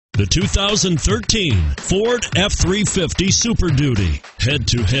The 2013 Ford F-350 Super Duty.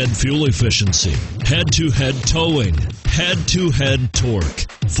 Head-to-head fuel efficiency, head-to-head towing, head-to-head torque.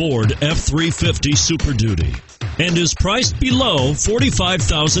 Ford F-350 Super Duty. And is priced below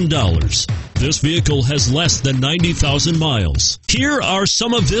 $45,000. This vehicle has less than 90,000 miles. Here are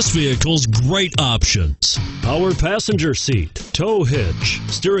some of this vehicle's great options: power passenger seat, tow hitch,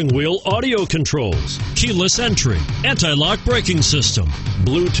 steering wheel audio controls, keyless entry, anti-lock braking system,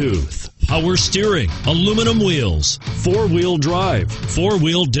 Bluetooth, power steering, aluminum wheels, four-wheel drive,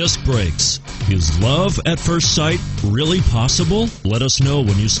 four-wheel disc brakes. Is love at first sight really possible? Let us know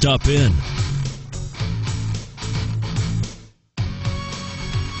when you stop in.